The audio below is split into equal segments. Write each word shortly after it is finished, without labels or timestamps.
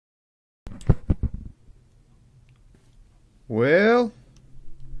Well,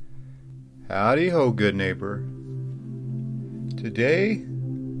 howdy ho, good neighbor. Today,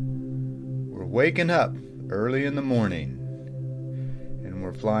 we're waking up early in the morning, and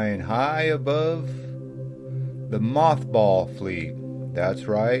we're flying high above the Moth Ball Fleet. That's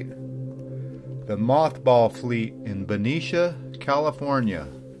right, the Moth Ball Fleet in Benicia, California.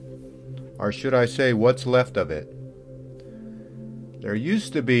 Or should I say, what's left of it. There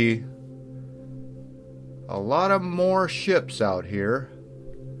used to be a lot of more ships out here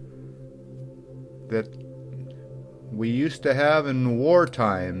that we used to have in war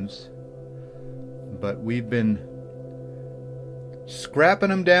times, but we've been scrapping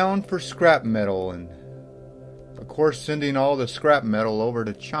them down for scrap metal, and of course sending all the scrap metal over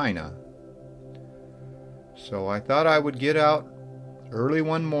to China. So I thought I would get out early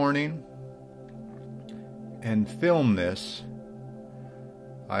one morning and film this.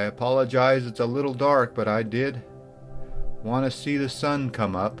 I apologize, it's a little dark, but I did want to see the sun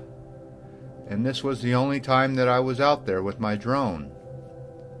come up, and this was the only time that I was out there with my drone.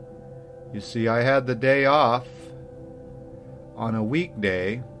 You see, I had the day off on a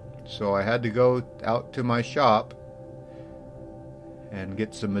weekday, so I had to go out to my shop and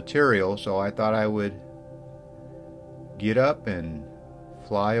get some material, so I thought I would get up and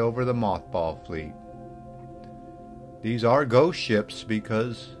fly over the Moth Ball Fleet. These are ghost ships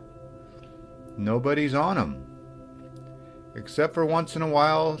because nobody's on them. Except for once in a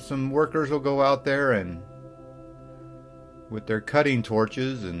while, some workers will go out there and with their cutting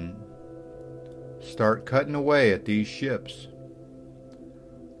torches and start cutting away at these ships.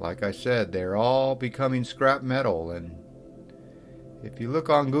 Like I said, they're all becoming scrap metal, and if you look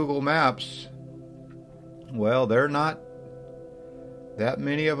on Google Maps, well, there are not that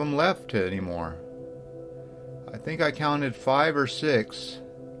many of them left anymore. I think I counted 5 or 6,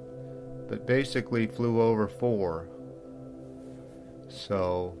 but basically flew over 4.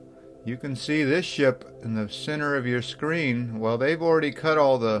 So you can see this ship in the center of your screen. Well, they've already cut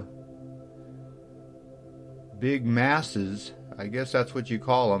all the big masses. I guess that's what you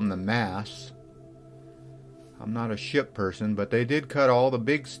call them, the mass. I'm not a ship person, but they did cut all the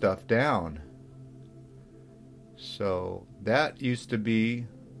big stuff down. So that used to be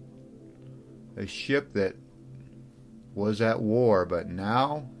a ship that was at war, but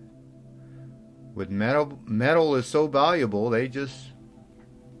now with metal is so valuable, they just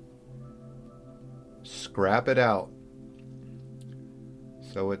scrap it out.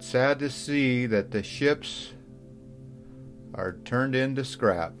 So it's sad to see that the ships are turned into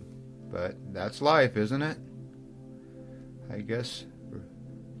scrap, but that's life, isn't it? I guess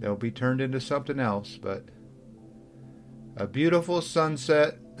they'll be turned into something else. But a beautiful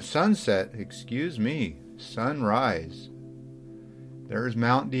sunrise. There's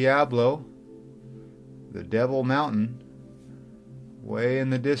Mount Diablo, the Devil Mountain, way in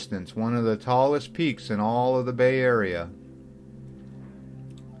the distance, one of the tallest peaks in all of the Bay Area.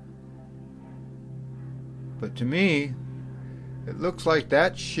 But to me, it looks like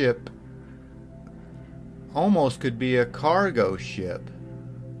that ship almost could be a cargo ship.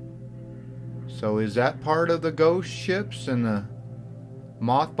 So is that part of the ghost ships in the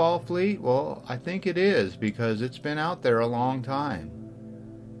Moth Ball Fleet? Well, I think it is, because it's been out there a long time.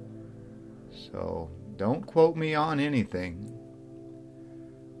 So don't quote me on anything.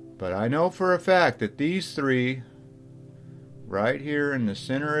 But I know for a fact that these 3 right here in the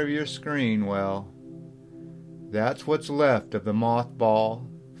center of your screen, well, that's what's left of the Moth Ball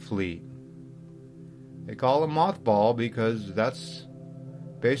Fleet. They call them Moth Ball because that's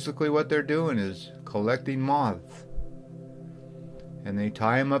basically what they're doing, is collecting moths. And they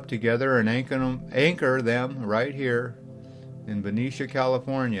tie them up together and anchor them right here in Benicia,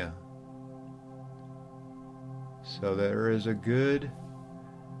 California. So there is a good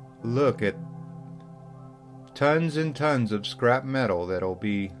look at tons and tons of scrap metal that'll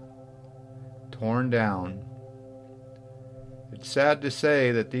be torn down. It's sad to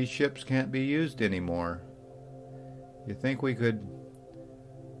say that these ships can't be used anymore. You think we could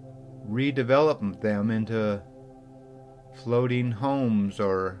redevelop them into floating homes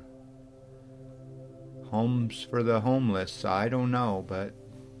or homes for the homeless? I don't know, but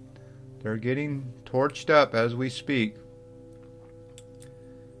they're getting torched up as we speak.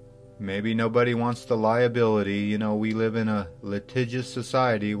 Maybe nobody wants the liability. You know, we live in a litigious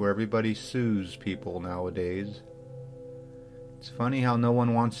society where everybody sues people nowadays. It's funny how no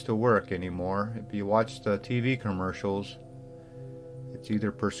one wants to work anymore. If you watch the TV commercials, it's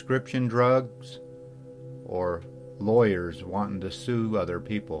either prescription drugs or lawyers wanting to sue other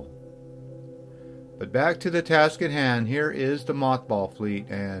people. But back to the task at hand. Here is the Moth Ball Fleet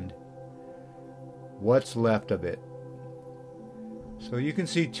and what's left of it. So you can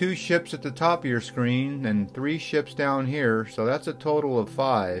see 2 ships at the top of your screen and 3 ships down here, so that's a total of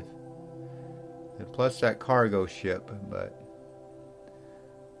 5. And plus that cargo ship, but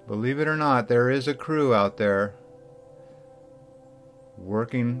believe it or not, there is a crew out there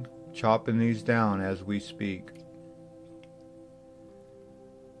working, chopping these down as we speak.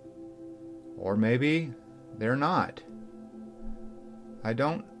 Or maybe they're not. I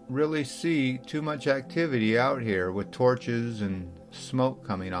don't really see too much activity out here with torches and smoke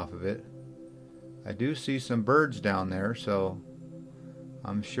coming off of it. I do see some birds down there, so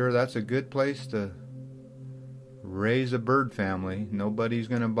I'm sure that's a good place to raise a bird family. Nobody's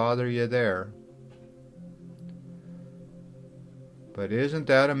going to bother you there. But isn't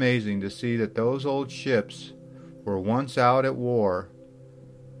that amazing to see that those old ships were once out at war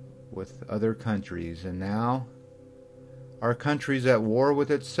with other countries, and now our country's at war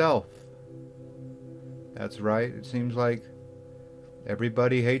with itself. That's right, it seems like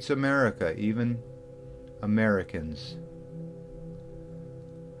everybody hates America, even Americans.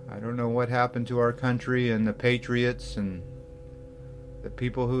 I don't know what happened to our country, and the patriots and the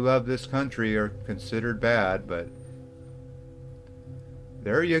people who love this country are considered bad, but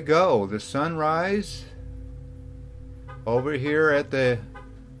there you go, the sunrise over here at the...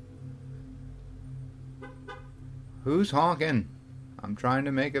 Who's honking? I'm trying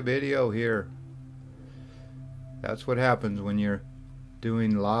to make a video here. That's what happens when you're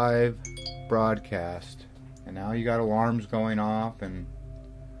doing live broadcast. And now you got alarms going off and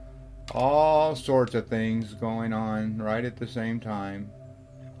all sorts of things going on right at the same time.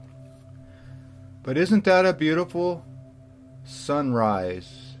 But isn't that a beautiful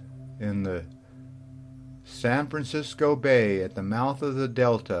sunrise in the San Francisco Bay at the mouth of the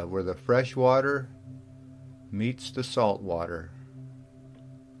Delta, where the fresh water meets the salt water?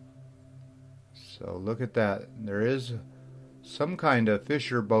 So look at that. There is some kind of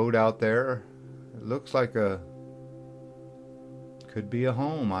fisher boat out there. It looks like could be a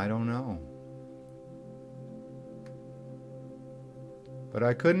home, I don't know. But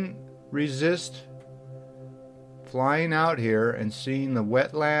I couldn't resist flying out here and seeing the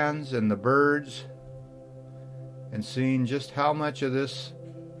wetlands and the birds and seeing just how much of this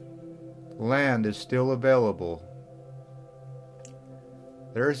land is still available.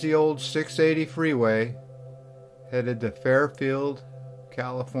 There's the old 680 freeway headed to Fairfield,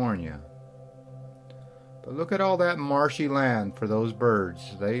 California. But look at all that marshy land for those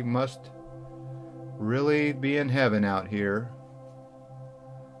birds. They must really be in heaven out here.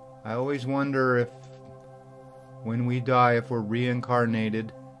 I always wonder if when we die, if we're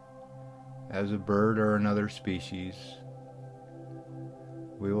reincarnated as a bird or another species.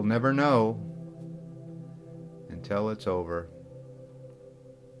 We will never know until it's over.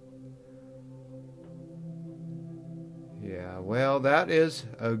 Yeah, well, that is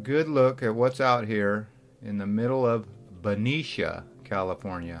a good look at what's out here in the middle of Benicia,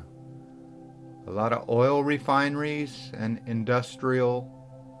 California. A lot of oil refineries and industrial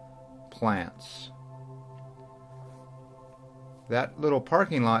plants. That little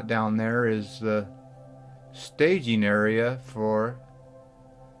parking lot down there is the staging area for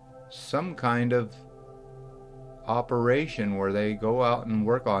some kind of operation where they go out and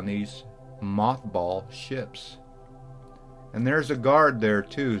work on these Moth Ball ships. And there's a guard there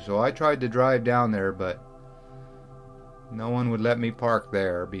too, so I tried to drive down there, but no one would let me park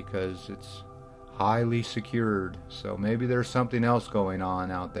there because it's highly secured. So maybe there's something else going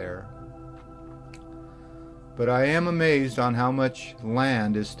on out there. But I am amazed on how much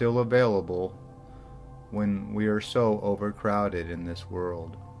land is still available when we are so overcrowded in this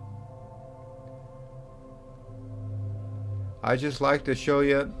world. I just like to show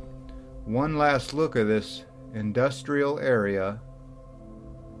you one last look at this industrial area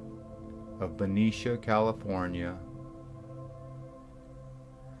of Benicia, California.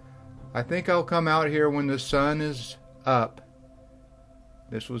 I think I'll come out here when the sun is up.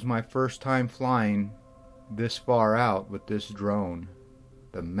 This was my first time flying this far out with this drone,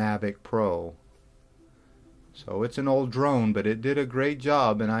 the Mavic Pro. So it's an old drone, but it did a great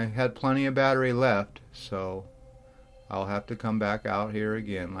job, and I had plenty of battery left, so I'll have to come back out here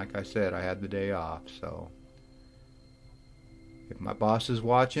again. Like I said, I had the day off, so if my boss is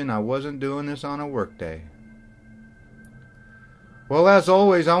watching, I wasn't doing this on a work day. Well, as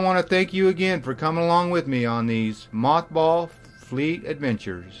always, I want to thank you again for coming along with me on these Moth Ball Fleet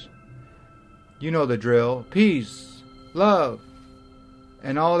adventures. You know the drill. Peace, love,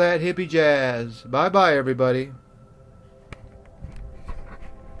 and all that hippie jazz. Bye-bye, everybody.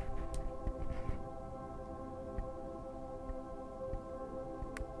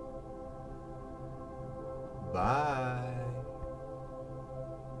 Bye.